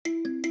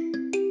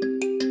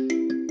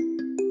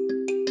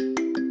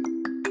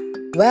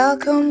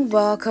Welcome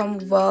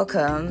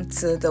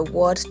to the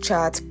Word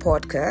Chat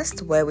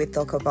podcast, where we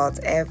talk about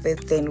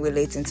everything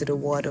relating to the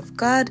Word of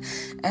God.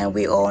 And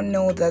we all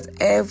know that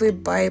every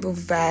Bible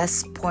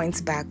verse points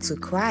back to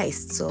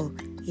Christ. So,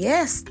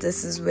 yes,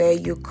 this is where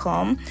you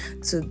come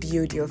to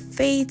build your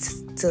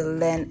faith, to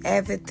learn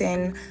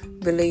everything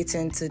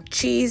relating to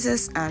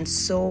Jesus and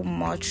so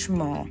much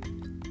more.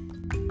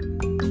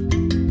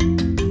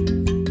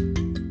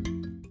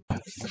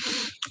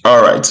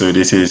 All right, so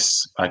this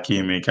is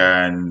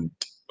Akinyimikar and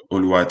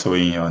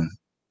Oluwatoyin on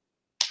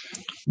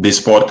this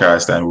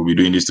podcast, and we'll be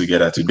doing this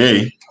together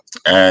today.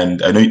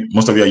 And I know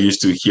most of you are used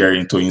to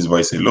hearing Toyin's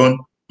voice alone.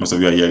 Most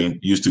of you are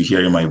used to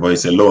hearing my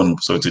voice alone.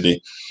 So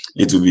today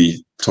it will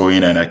be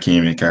Toyin and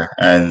Akinyimikar,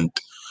 and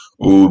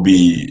we'll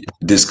be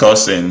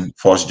discussing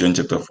 1 John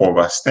chapter 4,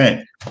 verse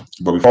 10.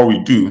 But before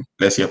we do,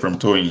 let's hear from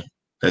Toyin.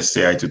 Let's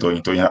say hi to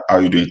Toyin. Toyin, how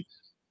are you doing?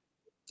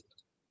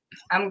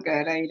 I'm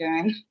good. How are you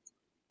doing?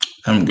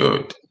 I'm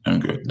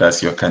good.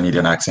 That's your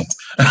Canadian accent.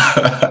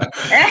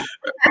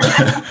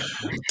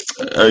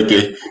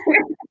 Okay.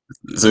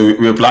 So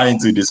we're planning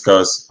to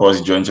discuss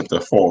 1 John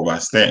chapter 4,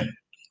 verse 10.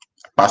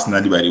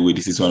 Personally, by the way,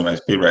 this is one of my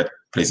favorite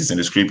places in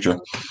the scripture.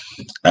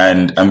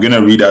 And I'm going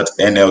to read out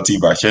NLT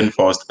version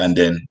first, and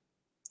then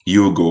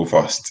you go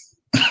first.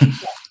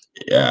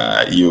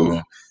 Yeah,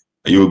 you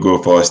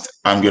go first.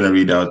 I'm going to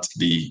read out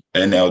the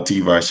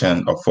NLT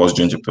version of 1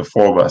 John chapter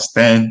 4, verse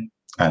 10,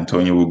 and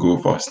Tony will go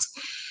first.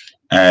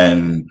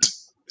 And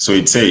so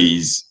it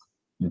says,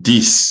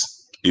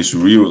 "This is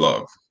real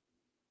love.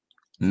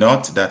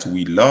 Not that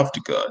we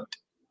loved God,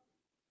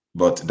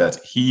 but that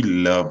he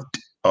loved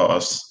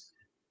us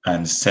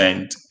and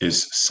sent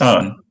his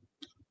son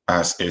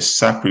as a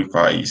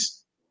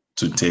sacrifice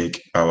to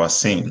take our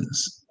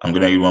sins." I'm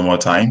going to read one more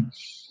time.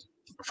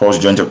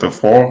 1 John chapter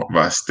 4,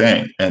 verse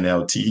 10,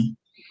 NLT.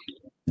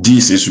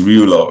 "This is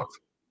real love.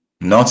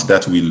 Not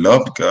that we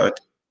loved God,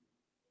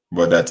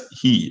 but that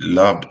he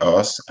loved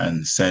us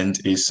and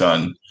sent his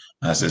son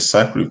as a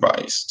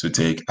sacrifice to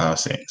take our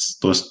sins."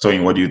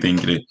 Toyin, what do you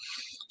think the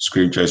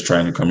scripture is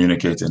trying to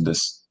communicate in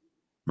this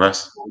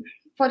verse?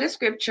 For this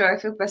scripture, I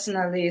feel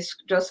personally it's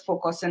just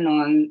focusing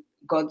on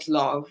God's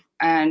love.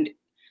 And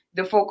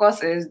the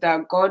focus is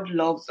that God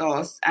loves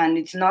us, and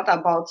it's not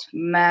about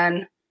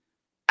man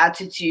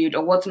attitude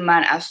or what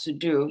man has to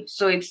do.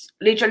 So it's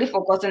literally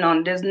focusing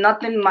on there's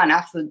nothing man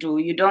has to do.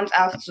 You don't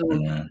have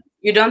to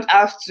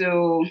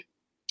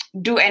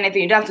do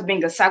anything. You don't have to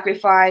bring a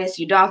sacrifice.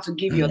 You don't have to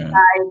give your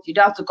tithes. You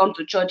don't have to come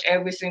to church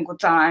every single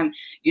time.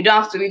 You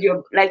don't have to read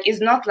your, like,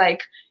 it's not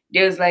like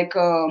there's like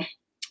a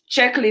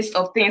checklist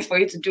of things for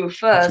you to do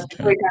first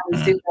before you can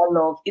receive that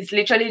love. It's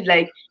literally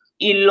like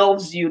he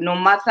loves you no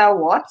matter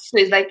what. So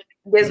it's like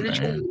there's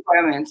literally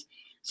requirements.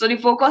 So the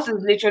focus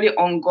is literally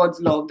on God's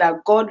love,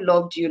 that God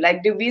loved you.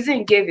 Like the reason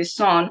he gave his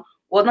son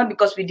was not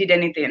because we did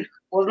anything. It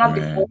was not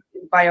because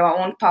by our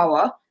own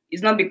power.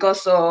 It's not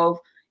because of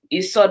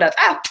he saw that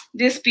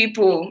these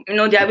people, they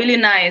are really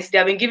nice. They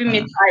have been giving me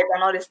tithe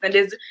and all this thing.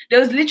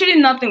 There was literally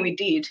nothing we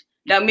did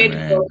that made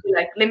God be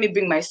like, let me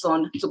bring my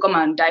son to come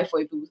and die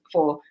for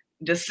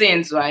the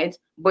sins, right?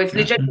 But it's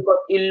literally because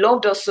he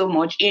loved us so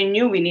much. He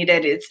knew we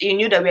needed it. He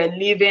knew that we are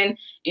living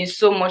in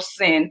so much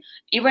sin.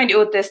 Even in the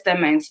Old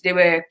Testament, they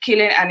were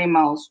killing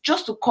animals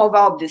just to cover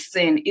up the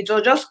sin. It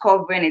was just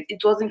covering it.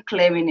 It wasn't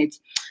clearing it.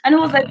 And it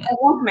was like, I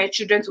want my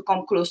children to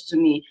come close to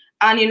me.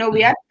 And,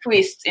 we had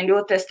priests in the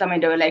Old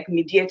Testament that were like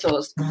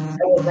mediators. That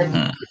was like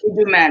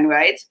middlemen,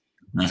 right?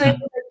 So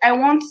I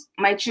want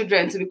my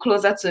children to be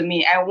closer to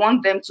me. I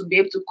want them to be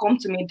able to come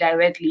to me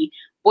directly.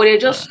 But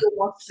there's just so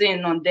much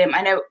sin on them.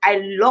 And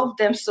I love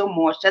them so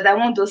much that I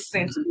want those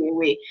sins to be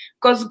away.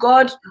 Because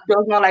God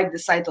does not like the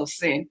sight of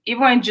sin.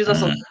 Even when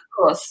Jesus was on the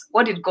cross,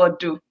 what did God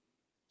do?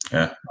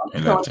 Yeah,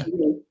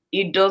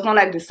 he does not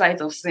like the sight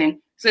of sin.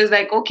 So it's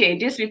like, okay,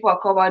 these people are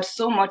covered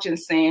so much in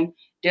sin.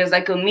 There's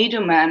like a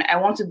middleman. I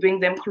want to bring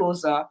them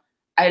closer.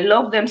 I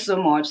love them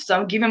so much. So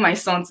I'm giving my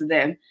son to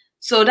them.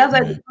 So that's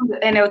why the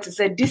NLT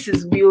said, this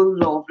is real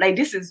love. Like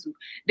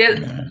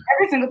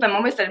every single time I'm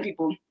always telling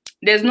people,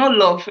 there's no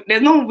love.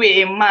 There's no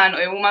way a man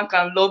or a woman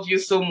can love you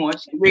so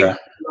much the way God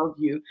love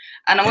you.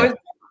 And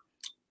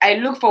I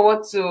look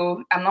forward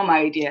to, I'm not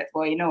married yet,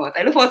 but you know what?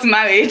 I look forward to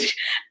marriage.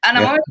 And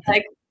I'm always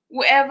like,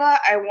 whoever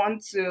I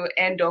want to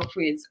end up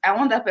with, I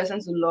want that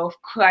person to love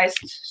Christ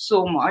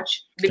so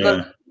much.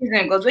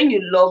 Because when you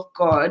love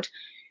God,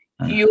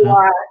 you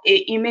are an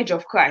image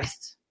of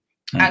Christ.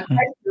 And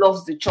Christ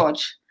loves the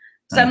church.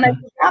 So I'm like,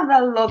 if you have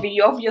that love,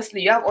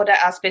 you have other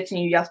aspects in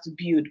you have to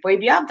build. But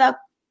if you have that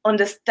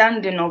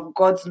understanding of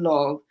God's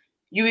love,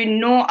 you will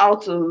know how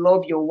to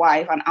love your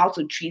wife and how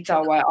to treat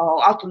her well,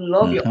 or how to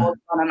love your husband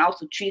and how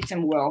to treat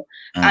him well.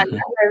 And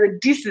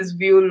this is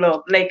real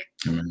love. Like,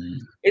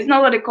 it's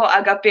not what they call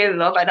agape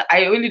love.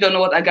 I really don't know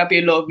what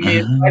agape love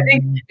means. I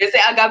think they say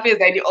agape is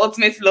like the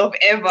ultimate love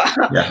ever.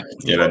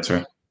 Yeah, that's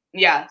right.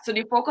 Yeah, so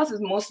the focus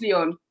is mostly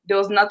on there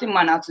was nothing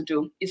man had to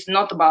do. It's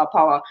not about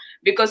power.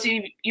 Because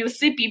you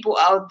see people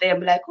out there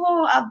be like,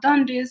 oh, I've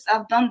done this,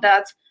 I've done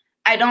that.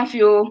 I don't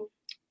feel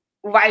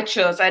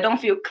righteous. I don't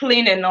feel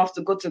clean enough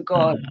to go to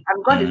God.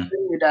 And God is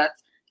telling you that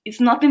it's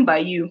nothing by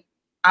you.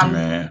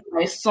 I'm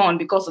my son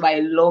because of I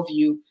love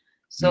you.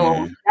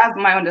 So that's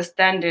my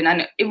understanding.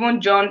 And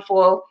even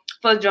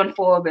First John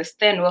 4 verse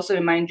 10 will also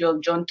remind you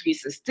of John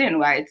 3:16,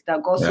 right?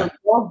 That God so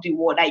loved the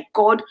world. Like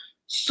God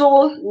so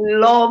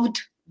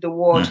loved the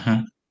world.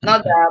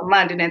 Not that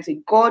man didn't say.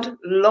 God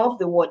loved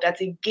the world that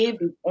he gave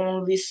his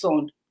only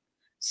son.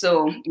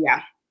 So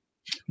yeah.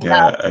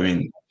 Yeah, I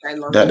mean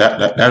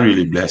that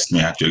really blessed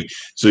me actually.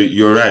 So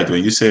you're right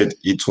when you said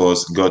it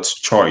was God's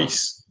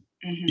choice.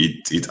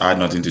 It had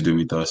nothing to do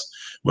with us.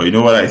 But you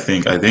know what I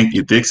think? I think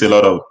it takes a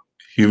lot of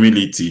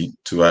humility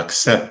to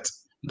accept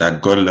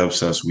that God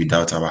loves us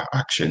without our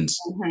actions.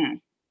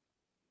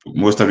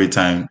 Most of the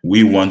time,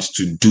 we want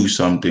to do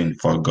something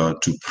for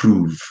God to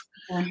prove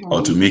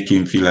or to make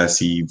him feel as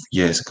if,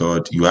 yes,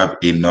 God, you have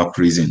enough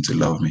reason to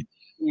love me.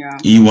 Yeah.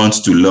 He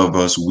wants to love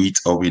us with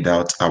or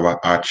without our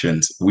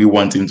actions. We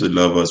want him to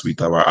love us with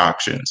our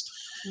actions.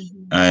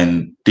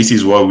 And this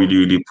is what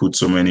really puts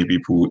so many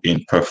people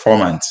in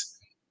performance.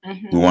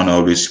 We want to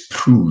always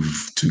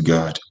prove to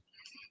God.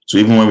 So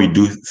even when we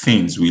do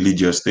things,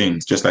 religious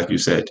things, just like you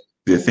said,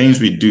 the things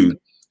we do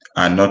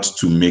are not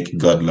to make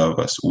God love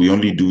us. We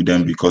only do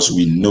them because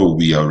we know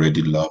we are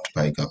already loved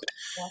by God.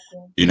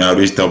 You know, I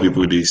always tell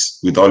people this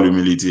with all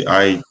humility.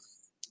 I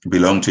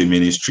belong to a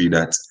ministry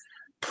that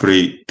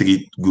pray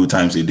 3 good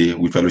times a day.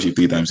 We fellowship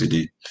 3 times a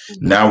day.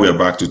 Now we're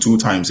back to 2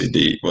 times a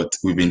day, but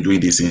we've been doing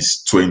this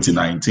since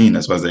 2019,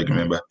 as far as I can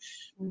remember.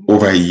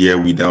 Over a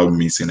year without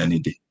missing any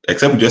day.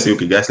 Except we just say,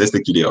 okay, guys, let's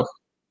take today off.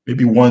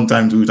 Maybe 1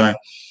 time, 2 times.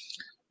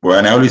 But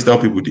and I always tell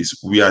people this,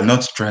 we are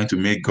not trying to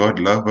make God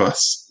love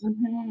us.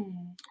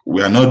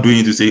 We are not doing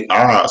it to say,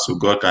 so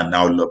God can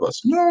now love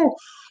us. No,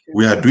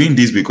 we are doing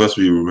this because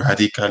we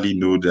radically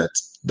know that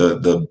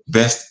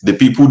the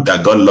people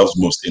that God loves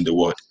most in the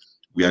world,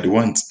 we are the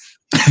ones.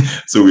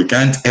 So we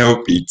can't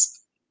help it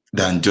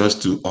than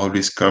just to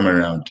always come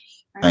around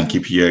and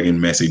keep hearing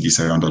messages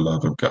around the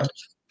love of God.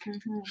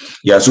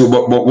 Yeah. So,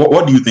 but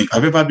what do you think?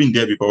 Have you ever been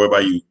there before,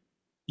 whereby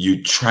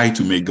you try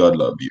to make God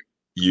love you?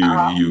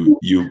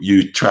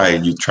 You try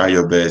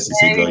your best. You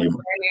say, God,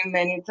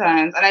 many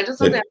times. And I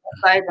just want to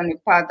emphasize on the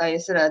part that you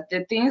said that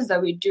the things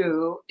that we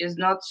do is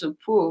not to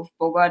prove,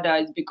 but rather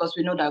it's because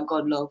we know that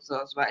God loves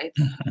us, right?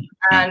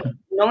 And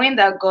knowing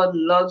that God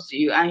loves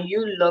you and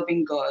you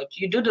loving God,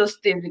 you do those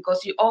things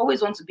because you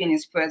always want to be in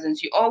his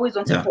presence. You always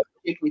want to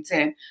fellowship with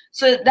him.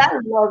 So that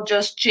love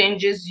just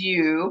changes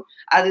you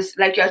as it's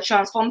like you're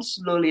transformed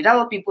slowly. That's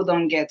what people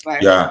don't get,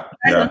 right? Yeah.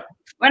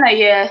 When I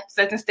hear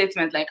certain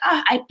statements like,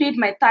 I paid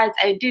my tithes,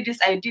 I did this,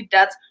 I did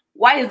that.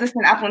 Why is this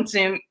thing happening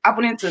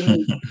to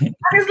me? And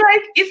it's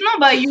like, it's not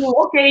by you.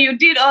 Okay, you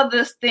did all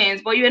these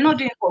things, but you're not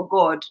doing it for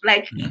God.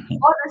 Like,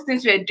 all these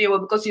things you're doing were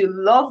because you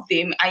love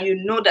him and you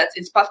know that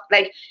it's part,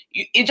 like,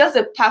 it's just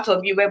a part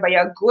of you whereby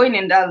you're growing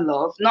in that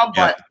love, not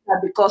but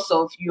because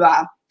of you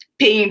are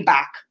paying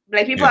back.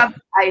 Like, people have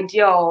the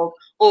idea of,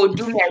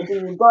 do me, I do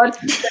you. God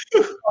sent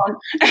his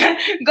son.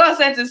 God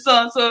sent his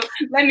son, so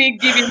let me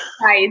give him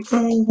tithes.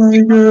 Oh my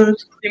God.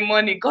 The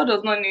money. God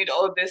does not need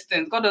all these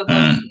things. God does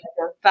not need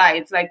your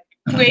tithes. Like,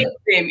 praise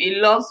him. He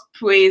loves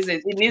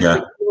praises. He needs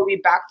the glory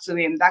back to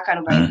him. That kind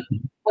of idea.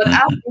 But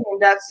I've been in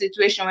that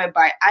situation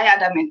whereby I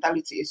had that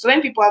mentality. So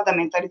when people have that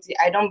mentality,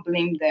 I don't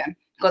blame them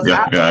because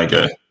I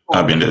get it.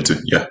 I've been there too.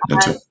 Yeah,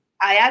 that too.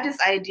 I had this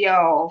idea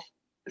of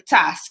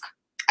task.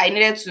 I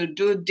needed to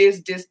do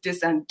this,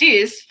 and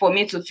this for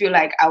me to feel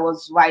like I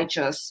was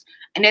righteous.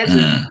 And then,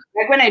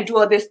 like when I do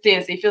all these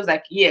things, it feels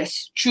like,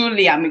 yes,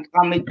 truly, I'm a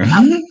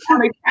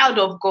child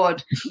of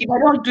God. If I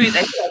don't do it,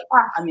 I feel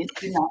like, I'm a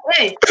sinner.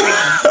 Hey,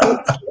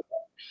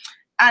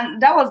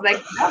 and that was my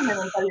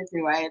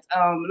mentality, right?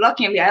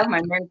 Luckily, I have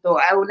my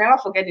mentor. I will never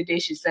forget the day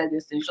she said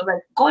this thing. She was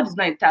like, God is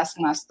not a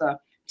taskmaster.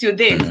 Till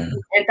date, it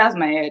enters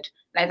my head.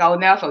 Like, I will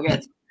never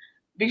forget.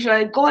 Because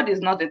like, God is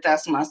not a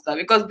taskmaster.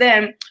 Because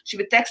then she'll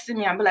be texting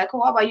me and be like,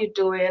 what are you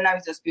doing? How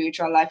is your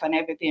spiritual life and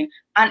everything?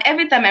 And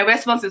every time my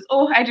response is,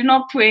 I did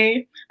not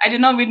pray. I did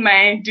not read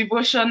my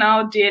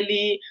devotional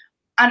daily.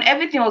 And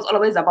everything was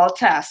always about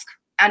task.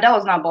 And that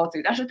was not about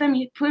it. And she'll tell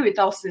me, pray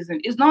without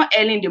ceasing. It's not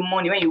early in the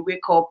morning when you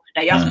wake up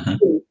that you have to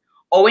pray.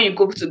 Or when you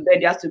go to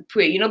bed, you have to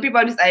pray. People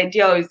have this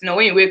idea is,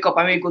 when you wake up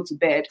and when you go to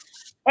bed.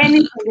 Any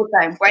single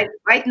time.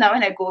 Right now,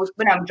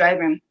 when I'm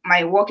driving,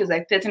 my work is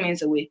like 30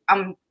 minutes away.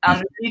 I'm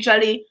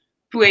literally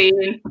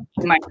praying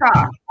in my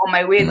car on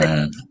my way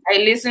there. I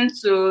listen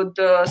to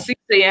the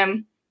 6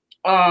 a.m.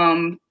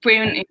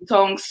 Praying in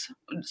tongues.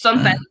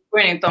 Sometimes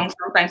praying in tongues,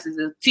 sometimes it's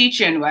a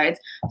teaching, right?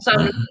 So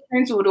I'm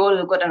listening to the word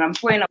of God and I'm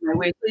praying on my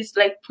way. So it's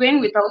like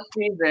praying without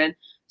ceasing.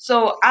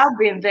 So I've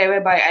been there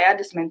whereby I had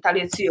this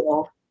mentality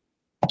of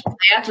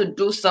I had to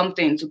do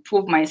something to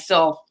prove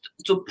myself,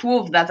 to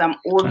prove that I'm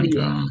holy,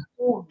 to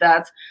prove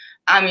that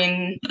I'm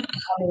in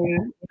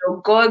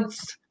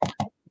God's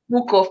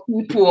book of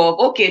people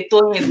of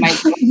Tony is my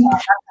daughter,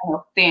 that kind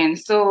of thing.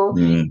 So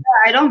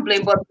I don't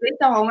blame, but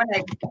later on when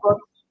I got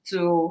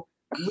to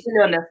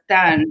really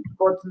understand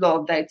God's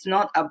love, that it's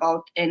not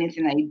about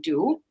anything I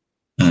do,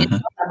 It's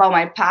not about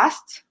my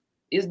past.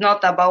 It's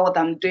not about what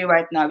I'm doing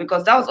right now,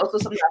 because that was also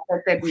something that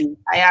affected me.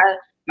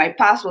 My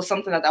past was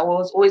something that I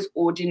was always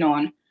holding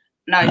on.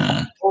 Now it's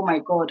like, oh my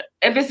God.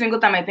 Every single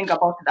time I think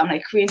about it, I'm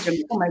like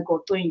cringing. Oh my God,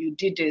 Tony, you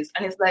did this.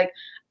 And it's like,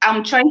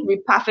 I'm trying to be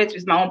perfect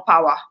with my own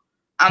power.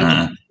 I'm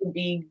trying to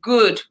be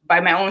good by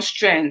my own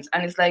strength.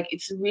 And it's like,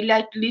 it's really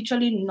like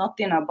literally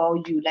nothing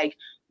about you. Like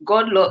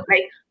God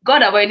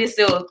have already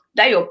said, oh,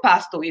 that your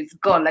past, oh, it's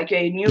gone. Like you're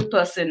a new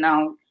person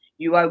now.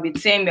 You are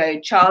with him, you're a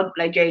child,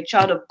 like you're a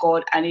child of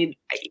God, and it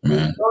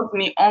loves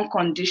me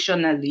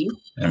unconditionally.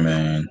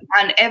 Amen.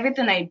 And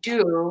everything I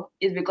do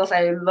is because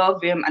I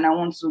love him and I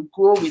want to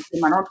grow with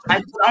him. And I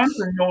want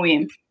to know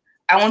him.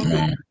 I want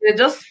to,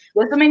 there's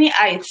so many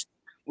heights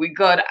with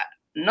God.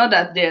 Not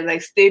that there's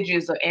like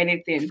stages or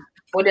anything,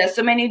 but there's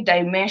so many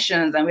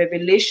dimensions and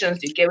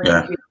revelations you get when you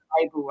read the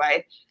Bible,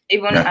 right?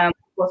 Even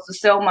was to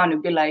Selman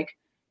would be like,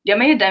 there are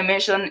many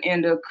dimensions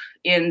in the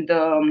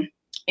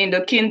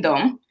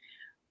kingdom,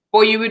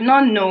 but you would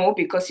not know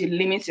because you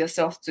limit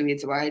yourself to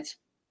it, right?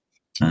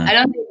 I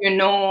don't think you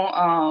know.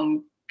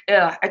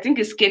 I think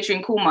it's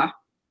Catherine Kuma.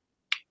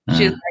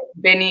 She's like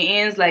Benny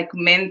Inn's like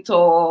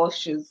mentor.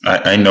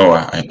 I know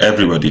her.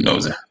 Everybody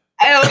knows her.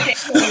 Okay.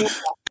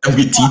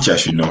 Every teacher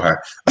should know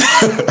her.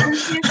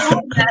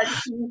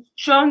 She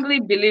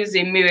strongly believes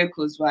in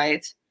miracles,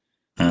 right?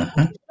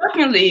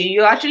 Shockingly,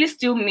 you actually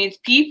still meet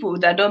people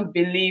that don't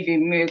believe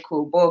in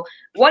miracle, but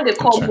what they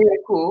call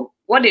miracle,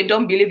 what they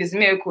don't believe is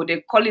miracle,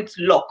 they call it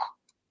luck,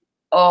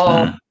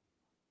 or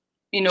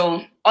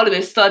all of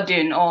a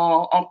sudden,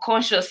 or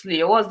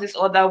unconsciously, or what's this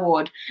other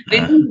word? They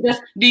think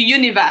just the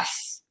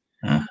universe.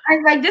 And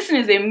like, this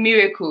is a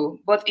miracle,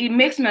 but it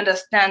makes me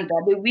understand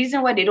that the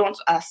reason why they don't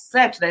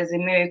accept that it's a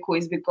miracle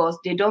is because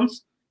they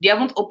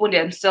haven't opened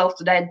themselves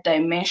to that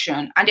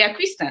dimension, and they are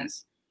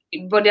Christians,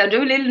 but they are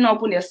really not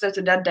open themselves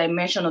to that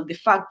dimension of the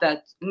fact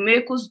that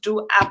miracles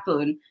do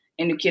happen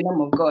in the kingdom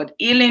of God.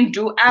 Healing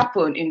do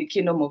happen in the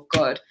kingdom of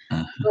God.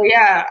 So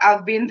yeah,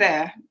 I've been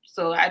there.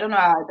 So I don't know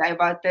how I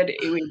diverted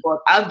away, but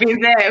I've been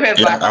there.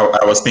 Yeah,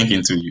 I was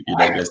thinking too. You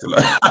digressed a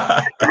lot.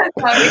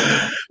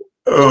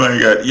 Oh my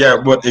God. Yeah,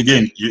 but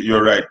again,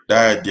 you're right.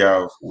 That idea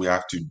of we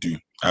have to do.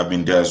 I've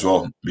been there as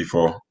well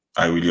before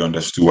I really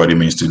understood what it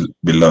means to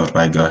be loved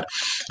by God.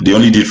 The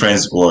only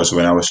difference was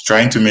when I was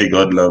trying to make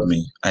God love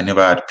me, I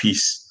never had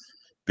peace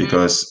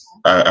because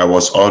I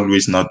was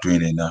always not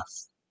doing enough.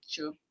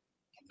 True.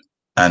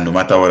 And no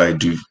matter what I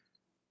do,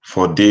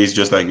 for days,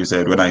 just like you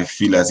said, when I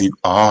feel as if,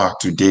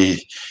 today,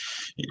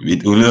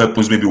 it only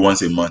happens maybe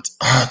once a month.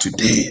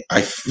 Today,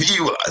 I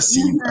feel as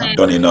if I've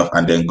done enough.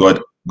 And then God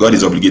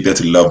is obligated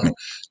to love me.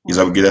 He's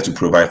obligated to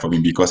provide for me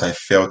because I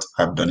felt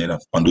I've done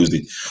enough on those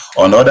days.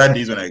 On other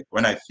days,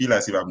 when I feel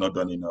as if I've not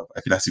done enough,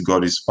 I feel as if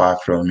God is far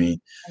from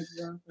me.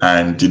 Exactly.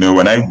 And,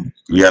 when I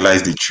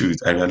realized the truth,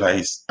 I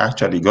realized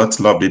actually God's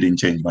love didn't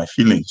change. My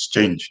feelings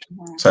changed.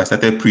 So I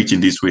started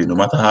preaching this way. No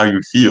matter how you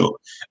feel,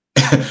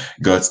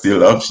 God still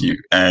loves you.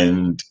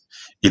 And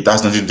it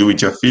has nothing to do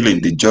with your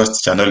feeling. The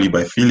just shall not live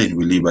by feeling,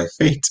 we live by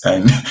faith.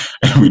 And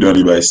we don't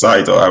live by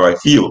sight or how I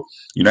feel.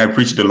 I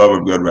preach the love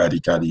of God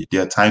radically.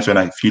 There are times when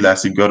I feel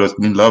as if God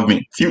doesn't love me.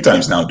 A few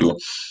times now, though.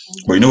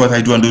 But you know what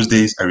I do on those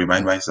days? I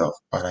remind myself,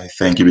 I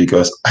thank you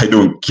because I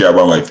don't care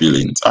about my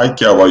feelings. I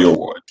care about your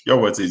word. Your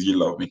word says you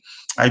love me.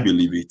 I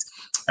believe it.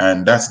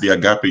 And that's the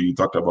agape you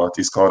talked about.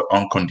 It's called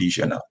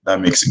unconditional. That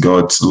makes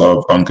God's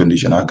love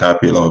unconditional,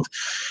 agape love.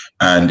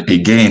 And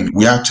again,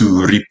 we have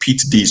to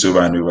repeat this over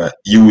and over.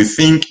 You will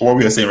think what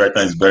we are saying right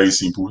now is very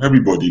simple.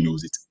 Everybody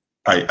knows it.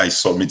 I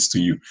submit to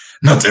you.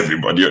 Not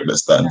everybody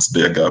understands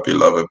the agape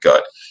love of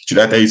God. Should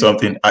I tell you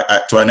something?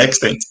 To an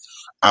extent,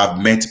 I've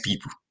met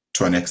people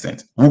to an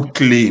extent who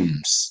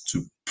claims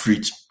to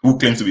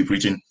be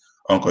preaching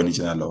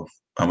unconditional love.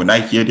 And when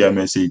I hear their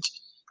message,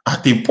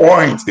 at a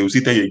point, they will say,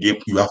 tell you again,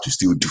 you have to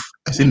still do.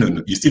 I say,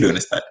 no, you still don't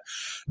understand.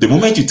 The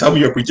moment you tell me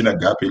you're preaching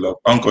agape love,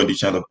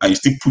 unconditional love, and you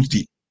still put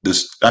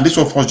this, and this is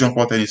what 1 John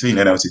 4:10 is saying,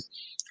 and I will say,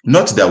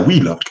 not that we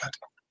loved God.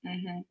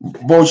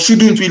 But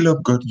shouldn't we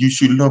love God? You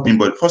should love him.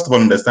 But first of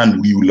all, understand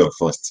who you love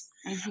first.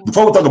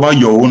 Before we talk about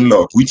your own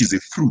love, which is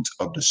a fruit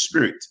of the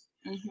Spirit,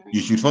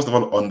 you should first of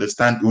all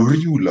understand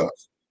real love.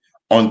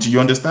 Until you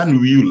understand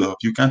real love,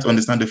 you can't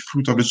understand the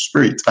fruit of the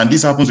Spirit. And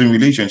this happens in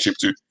relationship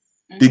too.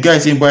 The guy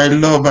saying, but I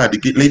love her.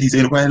 The lady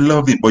saying, but I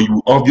love it. But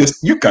you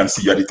can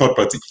see you're the third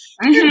party.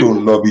 You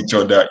don't love each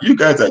other. You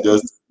guys are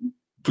just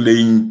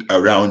playing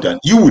around and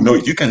you will know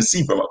it. You can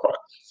see from afar.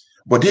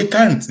 But they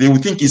can't. They will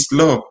think it's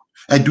love.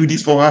 I do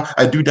this for her.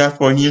 I do that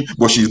for him.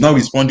 But she's not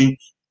responding.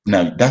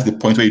 Now, that's the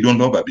point where you don't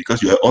love her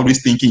because you are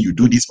always thinking you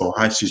do this for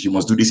her. So she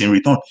must do this in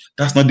return.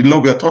 That's not the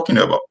love we are talking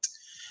about.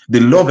 The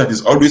love that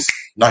is always,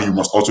 now you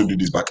must also do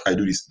this back. I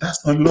do this.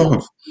 That's not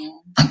love.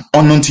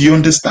 And until you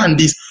understand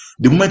this,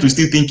 the moment we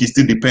still think it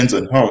still depends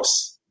on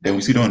us, then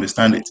we still don't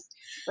understand it.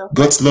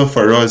 God's love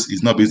for us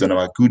is not based on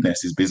our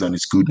goodness. It's based on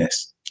his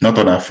goodness. Not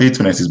on our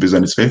faithfulness. It's based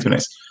on his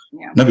faithfulness.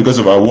 Not because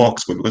of our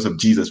works, but because of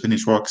Jesus'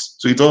 finished works.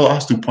 So it all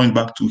has to point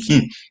back to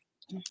him.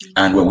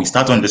 And when we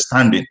start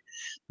understanding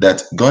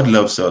that God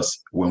loves us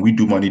when we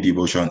do morning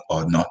devotion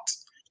or not,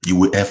 you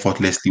will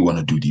effortlessly want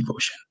to do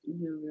devotion.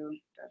 You will.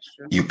 That's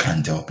true. You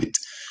can't help it.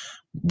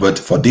 But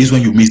for days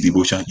when you miss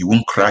devotion, you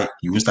won't cry.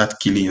 You won't start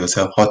killing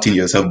yourself, hurting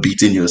yourself,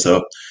 beating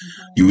yourself.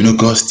 You will know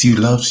God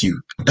still loves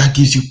you. That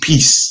gives you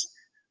peace.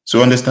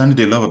 So understanding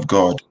the love of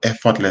God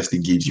effortlessly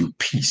gives you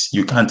peace.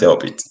 You can't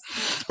help it.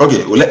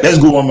 Okay, well, let's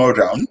go one more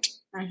round,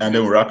 and then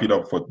we'll wrap it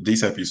up for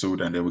this episode,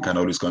 and then we can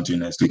always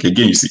continue next week.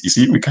 Again, you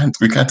see, we can't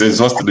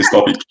exhaust this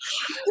topic.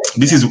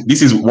 This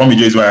is one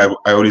major reason why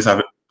I always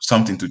have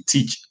something to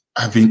teach.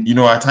 I've been,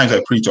 at times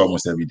I preach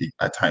almost every day.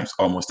 At times,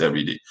 almost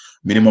every day,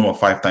 minimum of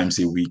 5 times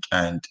a week.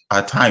 And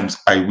at times,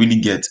 I'm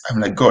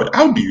like, God,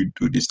 how do you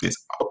do this?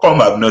 How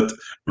come I've not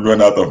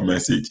run out of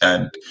message?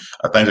 And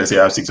at times I say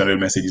I have 600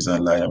 messages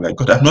online. I'm like,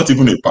 God, I'm not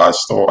even a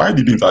pastor. I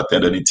didn't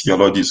attend any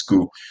theology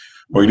school.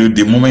 But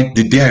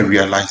the day I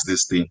realized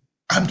this thing,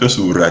 I'm just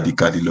so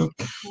radically low.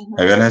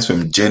 I realized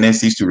from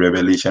Genesis to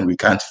Revelation, we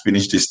can't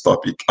finish this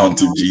topic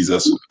until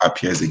Jesus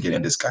appears again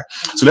in the sky.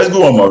 So let's go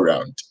one more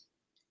round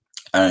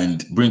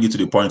and bring it to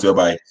the point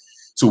whereby,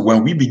 so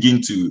when we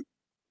begin to,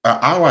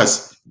 how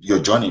has your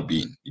journey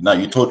been? Now,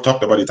 you talked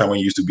about the time when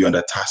you used to be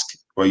under task,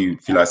 where you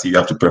feel as if you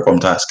have to perform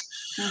tasks.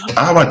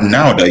 How about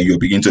now that you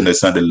begin to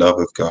understand the love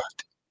of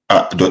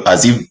God?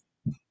 Has it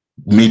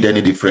made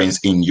any difference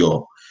in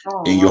your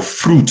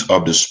fruit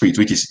of the Spirit,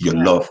 which is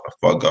your love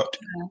for God?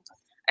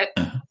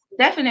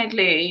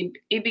 Definitely,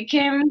 it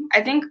became,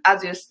 I think,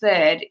 as you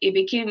said, it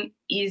became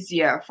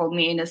easier for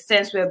me in a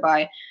sense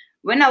whereby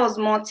when I was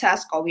more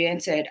task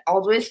oriented, I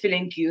was always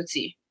feeling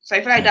guilty. So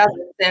I feel like that's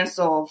a sense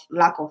of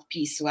lack of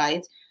peace,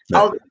 right?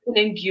 I was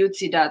feeling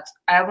guilty that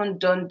I haven't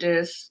done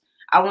this,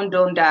 I haven't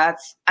done that,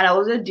 and I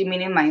was just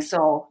demeaning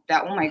myself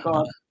that, oh my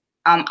God,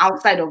 I'm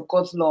outside of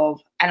God's love.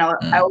 And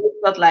I always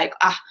felt like,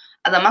 as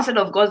I'm outside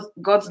of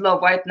God's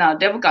love right now,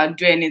 devil can't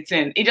do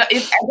anything. I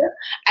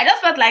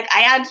just felt like I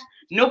had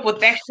no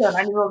protection,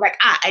 and it was like,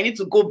 I need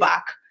to go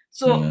back.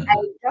 So I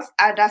just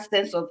had that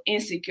sense of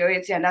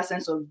insecurity and that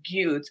sense of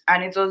guilt,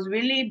 and it was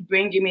really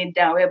bringing me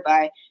down,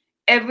 whereby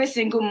every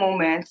single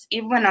moment,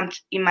 even when I'm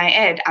in my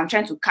head, I'm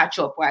trying to catch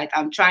up, right?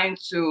 I'm trying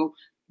to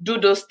do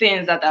those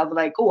things that I'm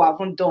like, I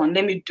haven't done.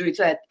 Let me do it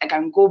so I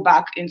can go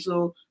back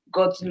into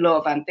God's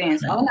love and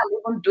things. And when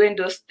I'm even doing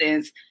those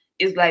things,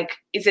 it's like,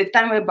 it's a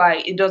time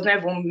whereby it does not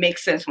even make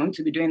sense for me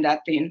to be doing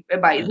that thing,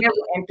 whereby it's never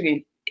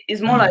entering.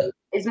 It's more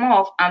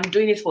of I'm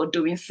doing it for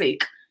doing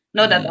sake,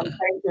 not that I'm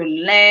trying to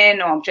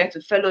learn or I'm trying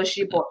to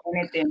fellowship or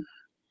anything.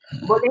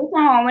 But later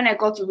on, when I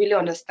got to really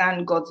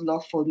understand God's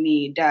love for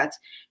me, that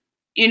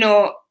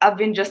I've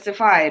been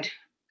justified.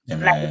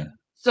 Like,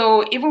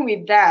 so even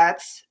with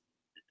that,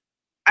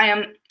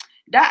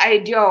 that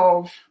idea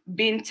of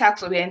being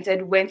tax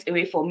oriented went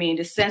away for me, in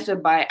the sense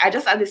whereby I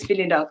just had this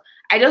feeling that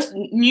I just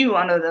knew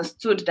and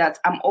understood that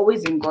I'm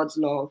always in God's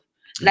love.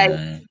 Like,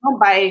 not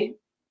by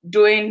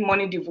doing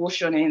morning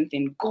devotion or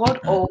anything. God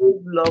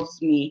always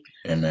loves me.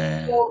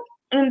 Amen. So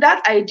in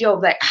that idea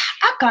of like,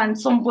 how can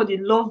somebody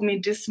love me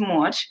this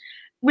much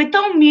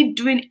without me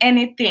doing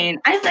anything?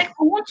 I was like,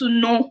 I want to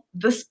know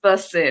this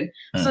person.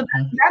 So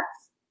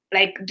that's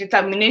like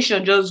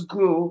determination just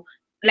grew.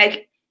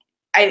 Like,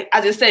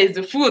 as you said, it's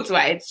the fruit,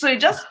 right? So it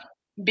just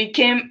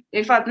became,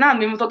 in fact, now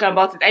I'm even talking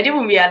about it, I didn't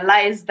even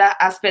realize that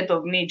aspect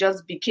of me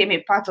just became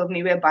a part of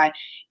me, whereby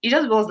it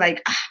just was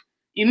like,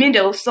 you mean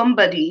there was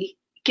somebody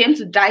came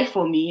to die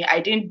for me, I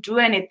didn't do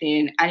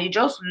anything, and he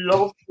just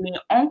loved me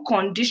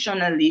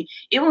unconditionally,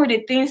 even with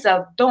the things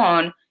I've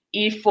done,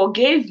 he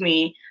forgave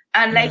me,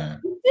 and like,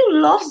 he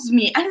still loves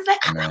me. And it's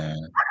like, how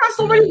can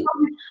somebody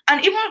love me?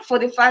 And even for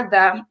the fact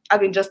that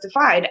I've been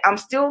justified, I'm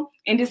still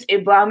in these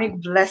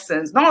Abrahamic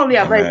blessings. Not only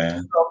have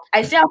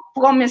I still have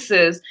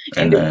promises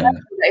in the Bible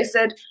that I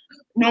said,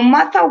 no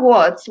matter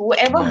what,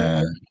 whoever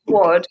believes the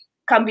word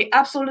can be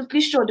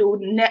absolutely sure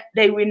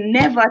they will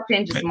never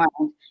change his mind.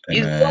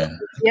 It's just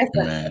yes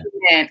and amen.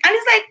 And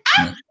it's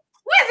like,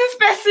 who is this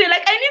person?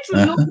 Like, I need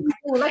to know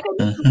you. Like,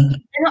 I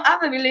need to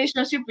have a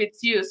relationship with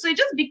you. So it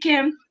just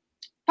became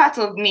part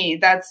of me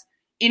that,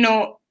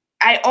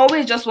 I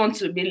always just want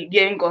to be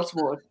hearing God's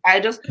word.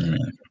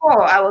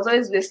 Before, I was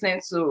always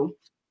listening to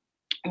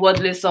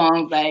worldly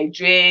songs like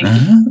Drake. Like,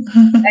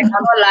 I'm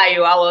not lie,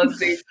 I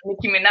was a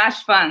Nicki Minaj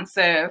fan,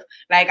 so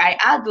like I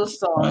had those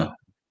songs.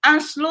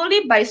 And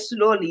slowly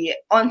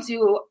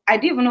until I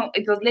didn't even know,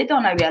 it was later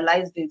on I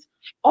realized it,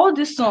 all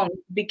these songs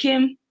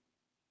became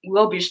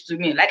rubbish to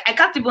me. Like, I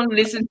can't even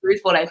listen to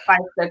it for like 5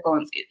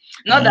 seconds.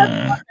 Not that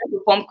I'm trying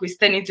to form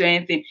Christianity or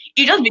anything.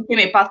 It just became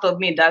a part of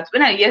me that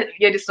when I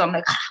hear this song, I'm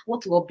like,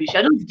 what rubbish?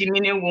 You're just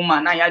demeaning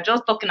woman and you're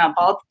just talking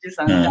about this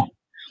and that.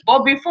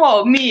 But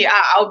before me,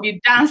 I'll be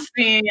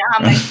dancing,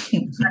 I'm like,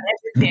 and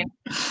everything.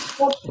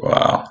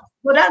 Wow.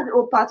 So that's the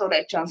whole part of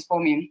like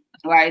transforming,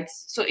 right?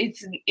 So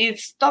it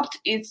stopped.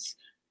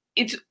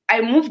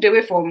 I moved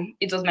away from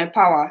it was my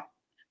power,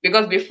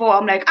 because before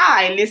I'm like,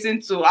 I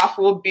listened to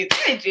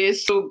Afrobeat,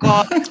 so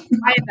God,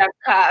 find that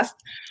cast.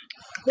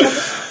 But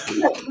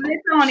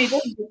later on, it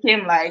just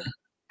became like,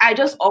 I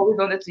just always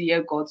wanted to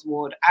hear God's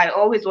word. I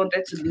always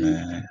wanted to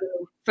be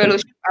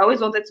fellowship. I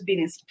always wanted to be in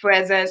His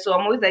presence. So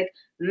I'm always like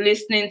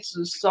listening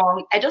to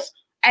songs. I just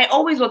I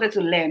always wanted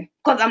to learn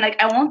because I'm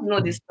like, I want to know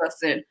this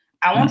person.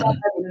 I want to have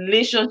a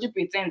relationship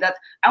with him, that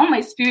I want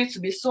my spirit to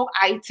be so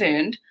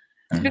heightened,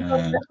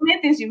 because the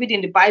many things you read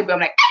in the Bible, I'm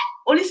like,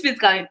 Holy Spirit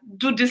can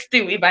do this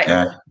thing with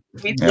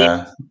with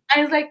him.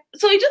 And it's like,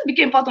 so it just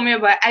became part of me,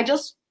 but I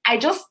just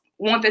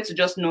wanted to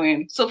just know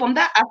him. So from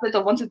that aspect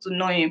of wanting to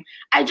know him,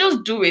 I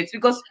just do it,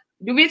 because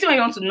the reason why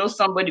you want to know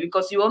somebody,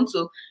 because you're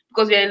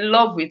in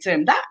love with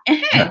him. That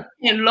you're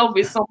in love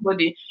with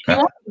somebody. You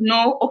want to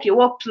know, okay,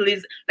 what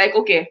please, like,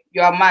 okay,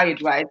 you are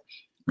married, right?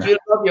 You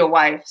love your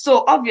wife.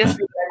 So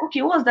obviously, like,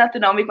 okay, what's that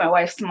thing that'll make my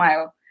wife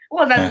smile?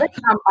 What's that? Let's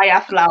buy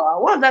a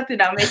flower. What's that thing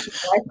that'll make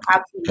my wife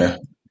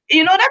happy?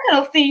 You know, that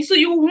kind of thing. So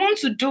you want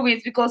to do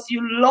it because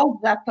you love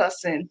that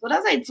person. So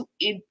that's how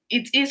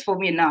it is for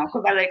me now.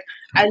 Because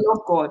I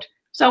love God.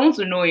 So I want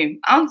to know him.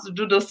 I want to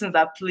do those things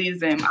that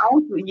please him. I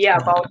want to hear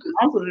about him.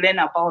 I want to learn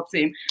about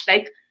him.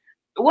 Like,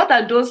 what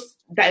are those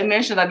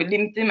dimensions I've been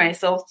limiting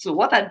myself to?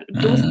 What are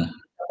those things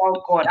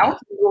about God? I want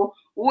to know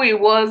who he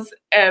was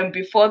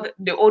before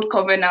the old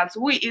covenant,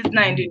 who he is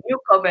now in the new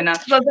covenant.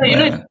 Because you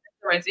know,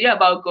 you hear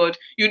about God,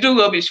 you do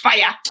rubbish,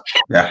 fire.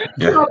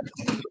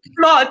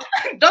 Blood.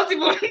 Don't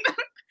even.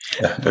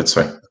 Yeah, that's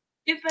right.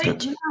 It's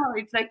like now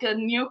it's like a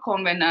new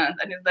covenant,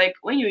 and it's like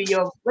when you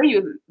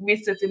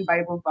read certain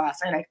Bible verse,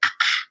 I'm like,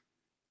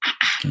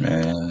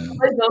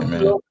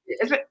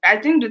 I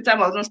think the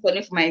time I was not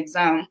studying for my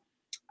exam,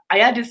 I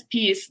had this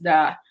piece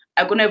that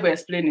I could never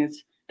explain it.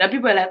 That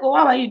people are like, oh,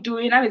 what are you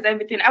doing? How is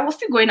everything? I was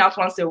still going out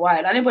once in a while,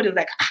 and everybody was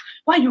like,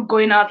 why are you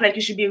going out? Like,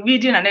 you should be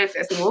reading and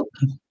everything. So,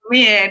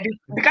 me,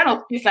 the kind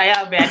of peace I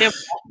have, I never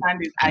understand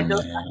it. I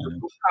just have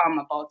to calm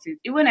about it.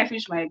 Even when I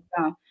finish my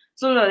exam,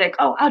 so they're like,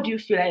 oh, how do you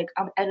feel? Like,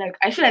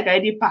 I feel like I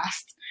already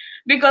passed,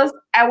 because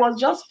I was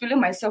just filling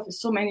myself with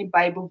so many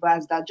Bible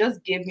verses that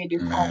just gave me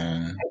this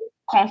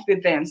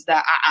confidence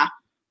that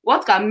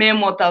what can mere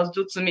mortals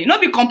do to me?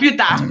 Not be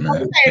computer.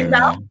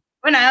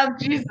 When I have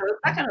Jesus,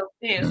 that kind of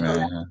thing.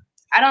 So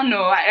I don't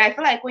know. I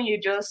feel like when you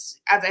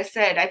just, as I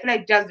said, I feel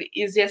like just the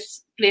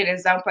easiest plain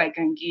example I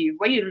can give.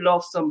 When you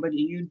love somebody,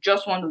 you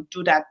just want to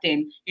do that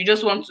thing. You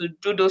just want to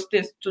do those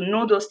things, to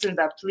know those things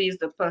that please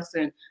the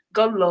person.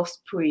 God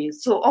loves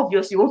praise. So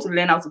obviously you want to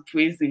learn how to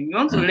praise him. You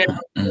want to learn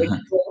how to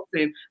exalt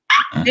him.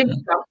 David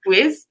can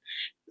praise.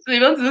 So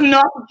you want to know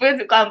how to praise,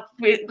 you can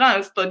praise, go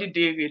and study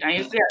David. And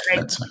you see,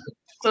 like,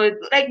 so it's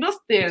like those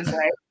things,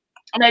 right?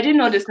 And I didn't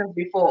know these things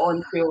before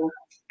until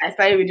I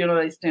started reading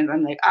all these things.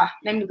 I'm like,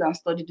 let me go and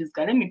study this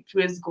guy. Let me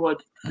praise God.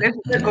 Let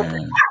me go.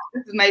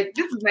 This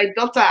is my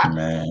daughter.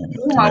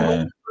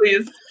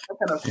 Please.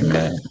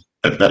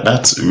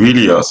 That's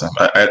really awesome.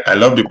 I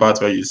love the part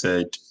where you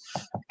said,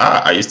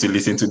 I used to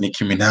listen to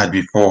Nicki Minaj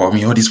before. I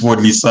mean, all this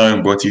worldly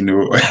song, but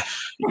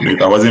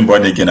if I wasn't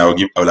born again, I would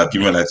have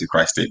given my life to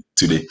Christ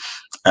today.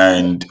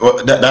 And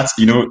that's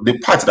the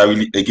part that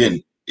really, again,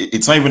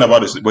 it's not even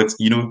about this, but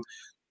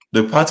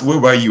the part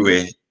whereby you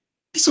were,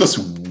 this was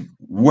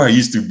who I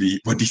used to be,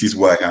 but this is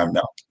who I am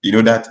now.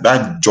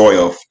 That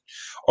joy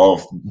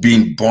of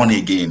being born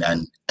again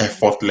and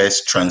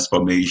effortless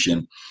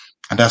transformation.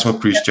 And that's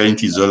what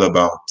Christianity is all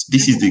about.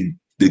 This is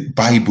the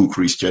Bible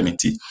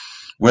Christianity,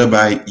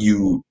 whereby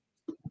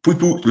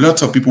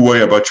lots of people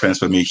worry about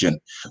transformation.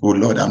 Oh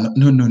Lord,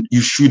 no,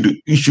 you should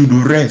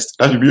rest.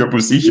 That should be your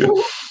position.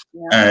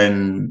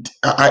 And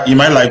in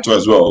my life too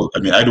as well. I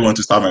mean, I don't want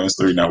to start my own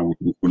story now.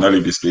 We'll not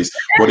leave this place.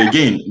 But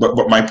again,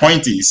 but my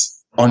point is,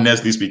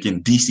 honestly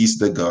speaking, this is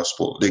the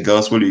gospel. The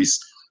gospel is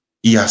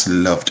he has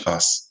loved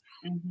us.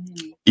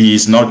 He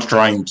is not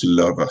trying to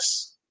love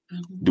us.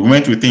 The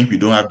moment we think we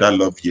don't have that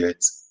love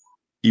yet,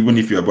 even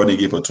if you're born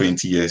again for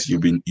 20 years, you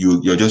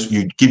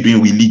keep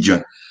doing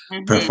religion,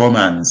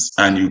 performance,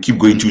 and you keep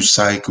going through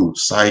cycle.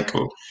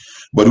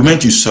 But the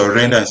moment you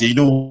surrender and say, you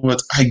know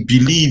what, I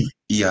believe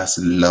he has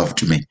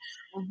loved me.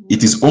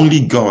 It is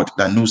only God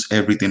that knows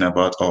everything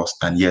about us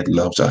and yet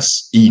loves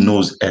us. He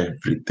knows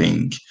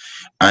everything.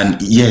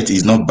 And yet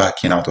he's not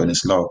backing out on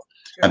his love.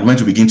 And when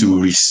you begin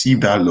to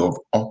receive that love,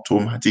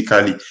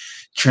 automatically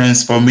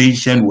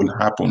transformation will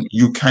happen.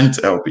 You can't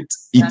help it.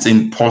 It's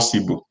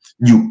impossible.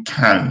 You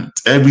can't.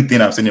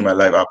 Everything I've seen in my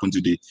life happen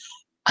today.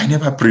 I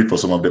never prayed for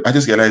some of them. I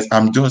just realized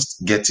I'm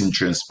just getting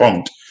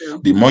transformed.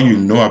 The more you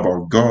know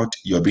about God,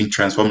 you're being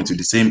transformed into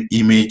the same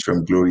image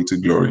from glory to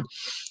glory.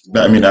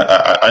 I mean,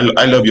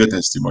 I love your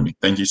testimony.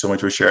 Thank you so much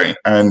for sharing.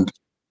 And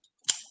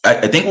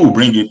I think we'll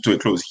bring it to a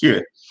close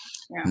here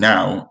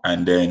now.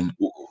 And then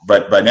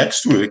by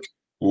next week,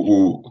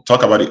 we'll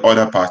talk about the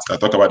other part. I'll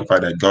talk about the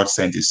fact that God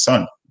sent his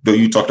son. Though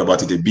you talked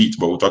about it a bit,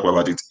 but we'll talk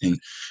about it in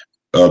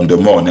the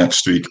more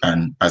next week,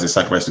 and as a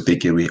sacrifice to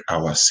take away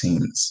our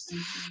sins.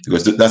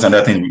 Because that's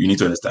another thing you need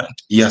to understand.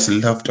 He has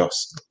loved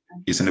us.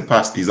 It's in the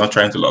past. He's not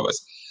trying to love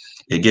us.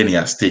 Again, he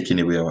has taken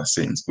away our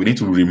sins. We need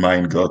to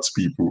remind God's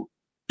people,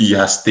 he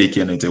has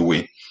taken it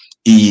away.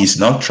 He is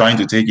not trying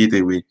to take it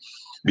away,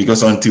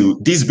 because until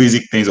these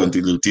basic things,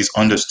 until it is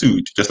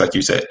understood, just like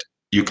you said,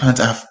 you can't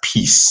have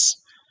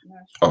peace.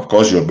 Of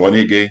course, you're born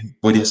again,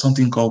 but there's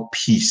something called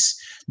peace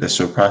that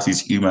surpasses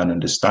human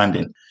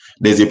understanding.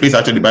 There's a place,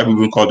 actually, the Bible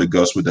even called the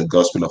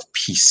gospel of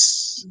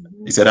peace.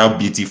 He said, how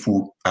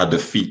beautiful are the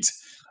feet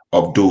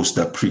of those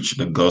that preach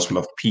the gospel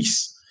of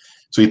peace.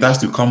 So it has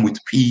to come with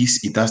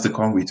peace. It has to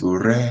come with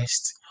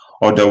rest.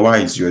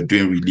 Otherwise, you're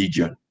doing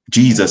religion.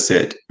 Jesus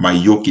said, my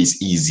yoke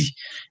is easy.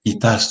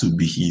 It has to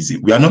be easy.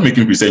 We are not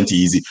making Christianity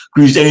easy.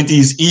 Christianity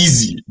is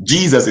easy.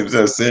 Jesus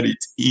himself said it.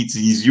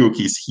 His yoke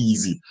is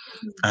easy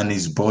and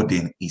his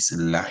burden is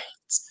light.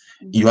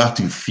 You have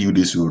to feel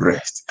this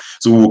rest.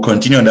 So we'll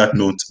continue on that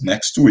note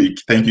next week.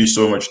 Thank you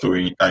so much,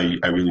 Tori. I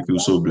really feel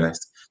so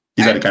blessed.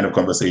 These are the kind of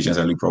conversations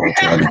I look forward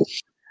to having.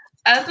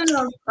 I also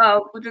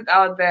know, put it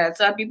out there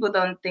so that people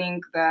don't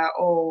think that,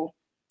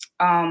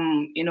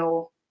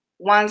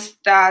 once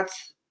that,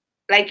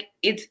 like,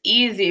 it's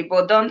easy,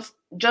 but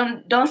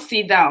don't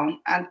sit down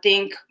and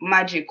think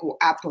magic will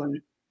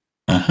happen.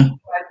 My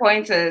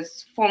point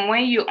is, from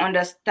when you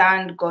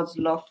understand God's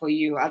love for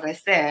you, as I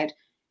said,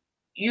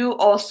 you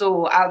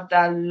also have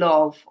that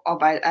love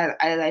of,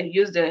 I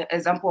use the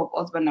example of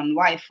husband and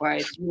wife,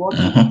 right? You want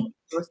to do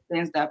those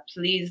things that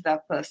please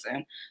that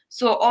person.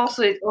 So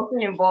also it also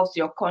involves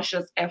your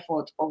conscious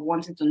effort of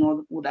wanting to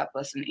know who that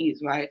person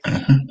is, right? So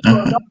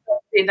don't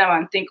sit down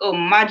and think, oh,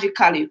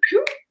 magically,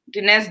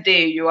 the next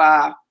day you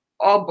are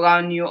all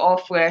brand new, all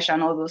fresh,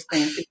 and all those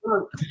things.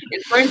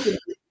 It's going to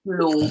be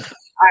slow.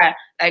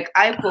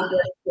 I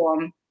progressed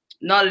from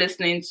not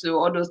listening to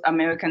all those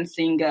American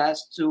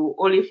singers to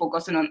only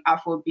focusing on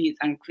Afrobeat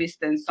and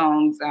Christian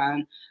songs,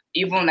 and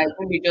even like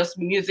maybe just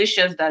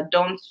musicians that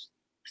don't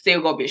say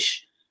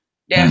rubbish.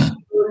 Then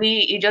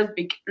slowly it just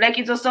like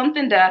it was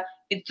something that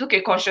it took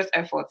a conscious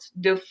effort.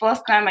 The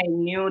first time I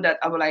knew that,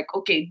 I was like,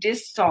 okay,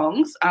 these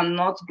songs are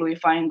not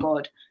glorifying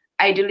God,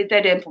 I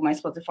deleted them from my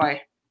Spotify.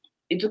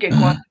 It took a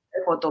conscious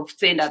effort of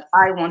saying that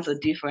I want a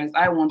difference,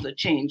 I want a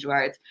change,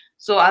 right?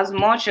 So as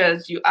much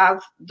as you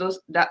have God's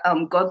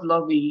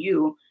love in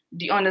you,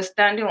 the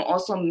understanding will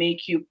also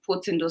make you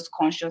put in those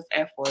conscious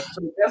efforts.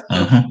 So just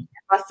to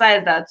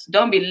emphasize that,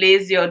 don't be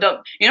lazy, or don't,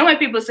 when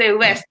people say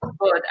rest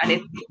God and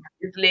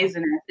it's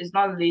laziness, it's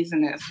not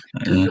laziness.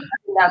 It's just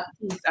that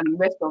peace and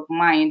rest of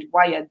mind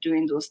while you're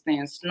doing those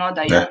things. Not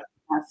that you're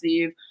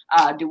massive,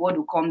 the world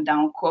will come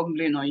down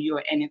crumbling on you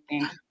or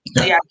anything.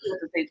 So yeah,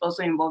 it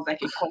also involves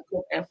like a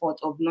conscious effort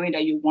of knowing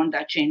that you want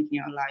that change in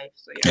your life.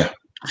 So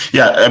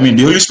yeah, I mean,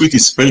 the Holy Spirit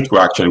is faithful.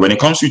 Actually, when it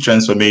comes to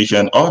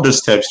transformation, all the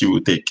steps you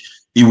will take,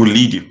 He will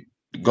lead you.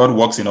 God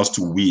works in us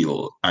to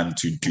will and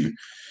to do.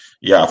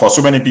 Yeah, for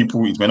so many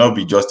people, it may not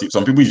be just.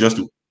 Some people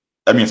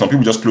some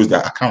people just close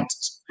their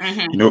accounts.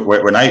 When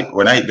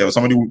there was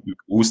somebody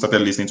who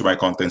started listening to my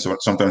content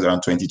sometimes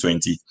around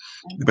 2020.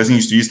 The person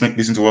used to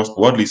listen to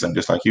word listen,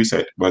 just like you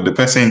said. But the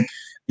person,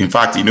 in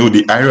fact,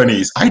 the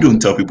irony is, I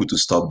don't tell people to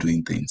stop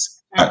doing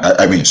things.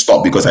 I mean,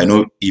 stop, because I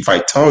know if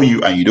I tell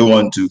you and you don't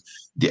want to,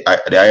 the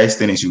highest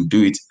thing is you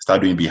do it,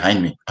 start doing it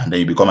behind me, and then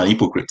you become an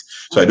hypocrite.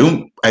 So I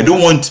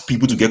don't want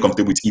people to get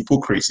comfortable with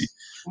hypocrisy.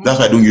 That's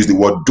why I don't use the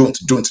word don't.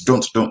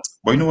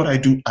 But you know what I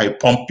do? I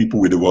pump people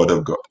with the word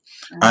of God.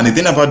 And the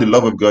thing about the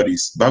love of God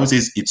is, the Bible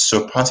says it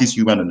surpasses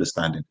human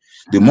understanding.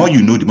 The more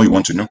you know, the more you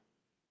want to know.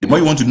 The more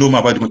you want to know more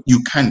about it,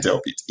 you can't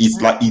help it.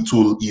 It's like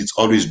it's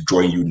always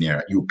drawing you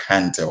nearer. You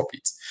can't help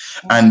it.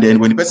 And then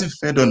when the person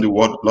fed on the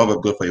word love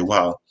of God for a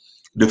while,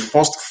 the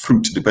first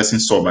fruit the person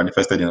saw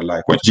manifested in her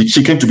life. When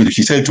she came to me,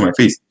 she said it to my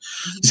face.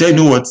 She said, you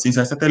know what? Since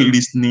I started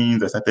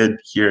listening, I started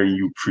hearing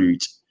you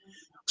preach,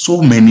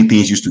 so many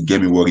things used to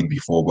get me worried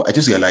before, but I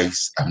just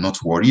realized I'm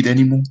not worried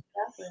anymore.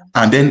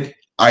 And then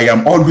I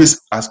am always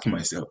asking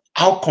myself,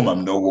 how come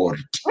I'm not worried?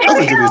 How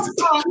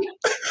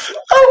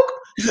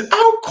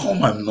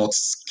come I'm not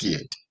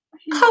scared?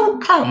 How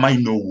am I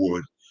not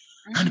worried?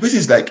 And the person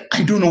is like,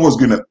 I don't know what's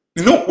going on.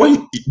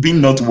 When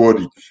being not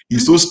worried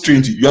is so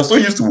strange to you. You are so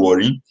used to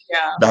worrying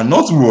that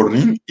not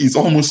worrying is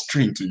almost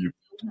strange to you.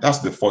 That's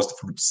the first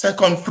fruit.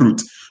 Second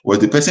fruit was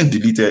the person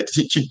deleted.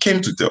 She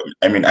came to tell me.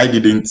 I mean, I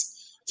didn't.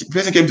 The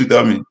person came to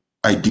tell me,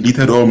 I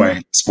deleted all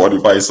my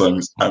Spotify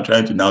songs. I'm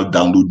trying to now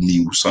download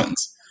new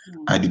songs.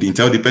 I didn't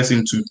tell the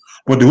person to.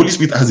 But the Holy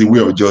Spirit has a way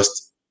of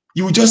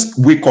you will just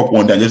wake up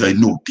one day and just like,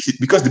 no.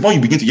 Because the more you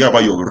begin to hear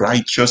about your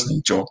righteous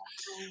nature,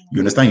 you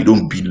understand you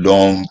don't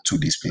belong to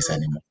this place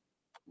anymore.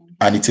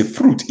 And it's a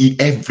fruit.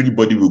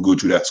 Everybody will go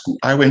to that school.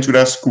 I went to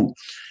that school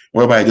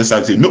whereby I just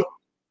have to say, no.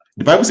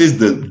 The Bible says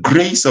the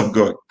grace of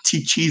God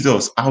teaches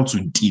us how to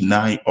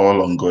deny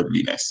all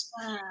ungodliness.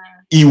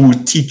 He will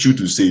teach you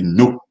to say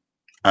no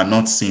and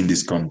not seeing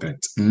this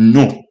content.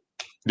 No.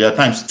 There are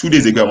times, 2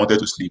 days ago, I wanted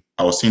to sleep.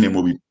 I was seeing a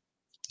movie.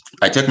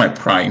 I checked my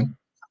Prime.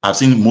 I've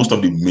seen most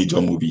of the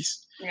major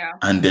movies. Yeah.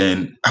 And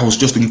then I was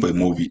just looking for a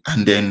movie.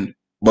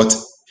 But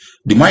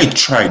the more I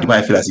tried, the more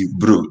I feel as if,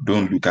 bro,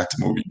 don't look at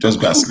the movie.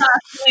 Just go and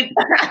sleep.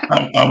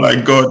 I'm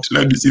like, God,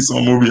 let me see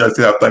some movie. I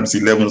still have time. It's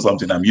 11 or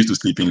something. I'm used to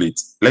sleeping late.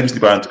 Let me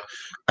sleep. And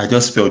I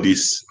just felt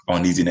this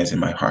uneasiness in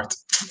my heart.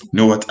 You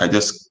know what?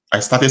 I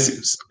started.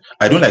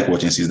 I don't like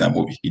watching seasonal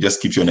movie. It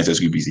just keeps you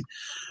unnecessarily busy.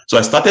 So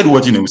I started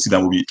watching a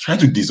seasonal movie, trying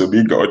to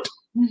disobey God.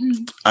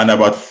 And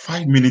about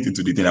 5 minutes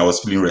into the thing, I was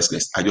feeling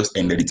restless. I just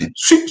ended it and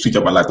switch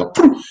up my laptop.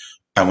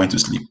 I went to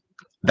sleep.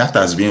 That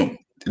has been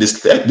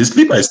The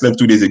sleep I slept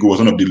 2 days ago was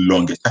one of the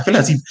longest. I feel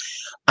as if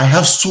I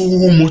have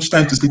so much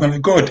time to sleep. I'm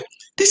like, God,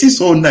 this is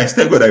so nice.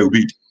 Thank God I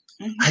obeyed.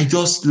 I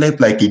just slept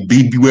like a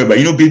baby, whereby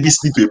babies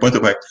sleep to a point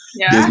of like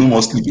there's no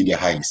more sleep in their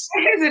eyes.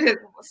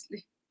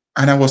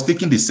 And I was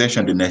taking the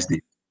session the next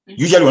day.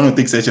 Usually when I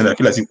take session, I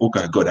feel as if,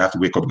 okay, God, I have to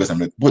wake up because I'm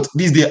like, but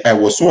this day I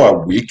was so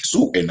awake,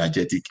 so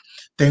energetic.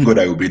 Thank God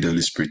I obeyed the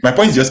Holy Spirit. My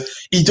point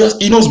is he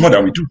knows more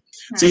than we do.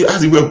 So he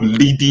has a way of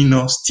leading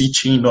us,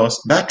 teaching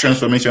us. That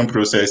transformation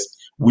process,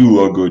 we will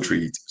all go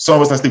through it. Some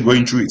of us are still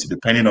going through it,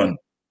 depending on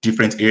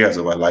different areas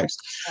of our lives.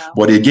 Yeah.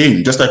 But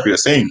again, just like we are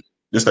saying,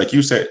 just like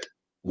you said,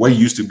 where we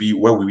used to be,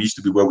 where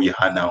we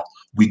are now,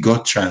 we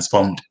got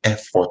transformed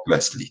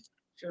effortlessly.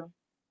 Sure.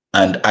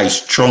 And I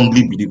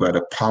strongly believe by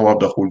the power of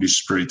the Holy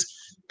Spirit,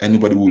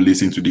 anybody who will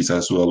listen to this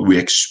as well, we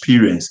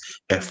experience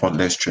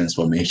effortless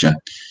transformation.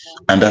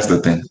 And that's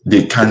the thing.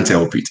 They can't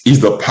help it. It's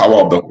the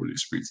power of the Holy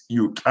Spirit.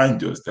 You can't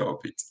just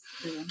help it.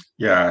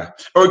 Yeah.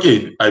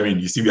 Okay. I mean,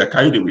 you see, we are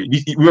carried away.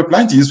 We were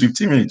planning to use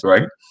 15 minutes,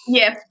 right?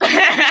 Yes.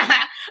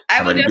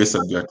 I was just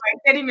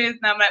 30 minutes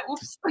now. I'm like,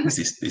 oops.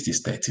 This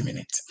is 30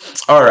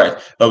 minutes. All right.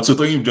 So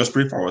Tony, just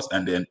pray for us,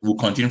 and then we'll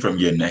continue from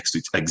here next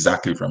week.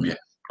 Exactly from here.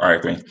 All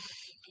right, Tony.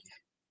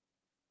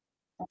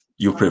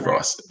 You pray for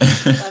us.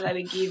 Father,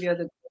 we give you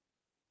the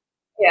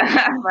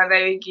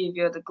Father, we give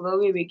you the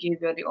glory, we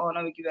give you the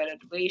honor, we give you the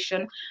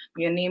adoration.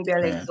 May your name be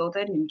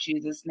exalted in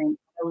Jesus' name.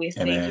 We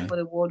thank you for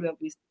the word we have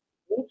received.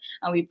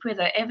 And we pray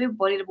that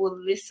everybody that will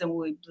listen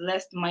will be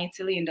blessed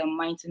mightily in the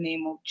mighty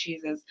name of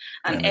Jesus.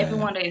 And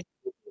everyone that is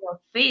seeking your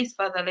face,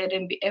 Father, let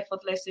them be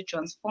effortlessly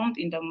transformed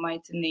in the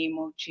mighty name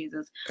of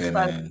Jesus.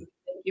 Father, thank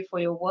you for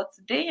your word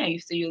today, and you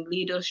say you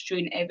lead us through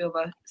in every of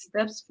our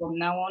steps from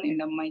now on in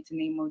the mighty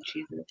name of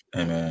Jesus.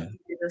 Amen. In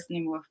Jesus'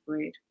 name we've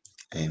prayed.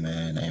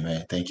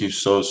 Amen. Thank you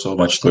so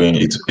much, Twain.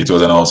 It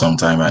was an awesome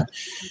time. And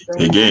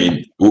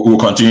again, we'll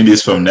continue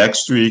this from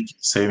next week,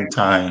 same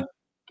time.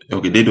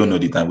 Okay, they don't know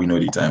the time, we know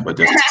the time, but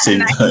just same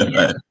time,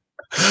 man.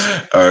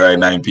 All right,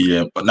 9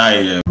 p.m.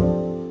 9 a.m.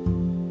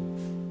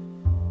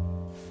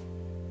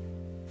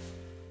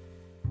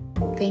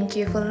 Thank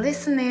you for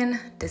listening.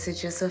 This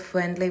is just a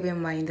friendly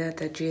reminder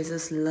that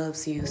Jesus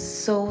loves you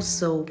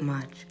so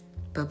much.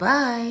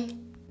 Bye-bye.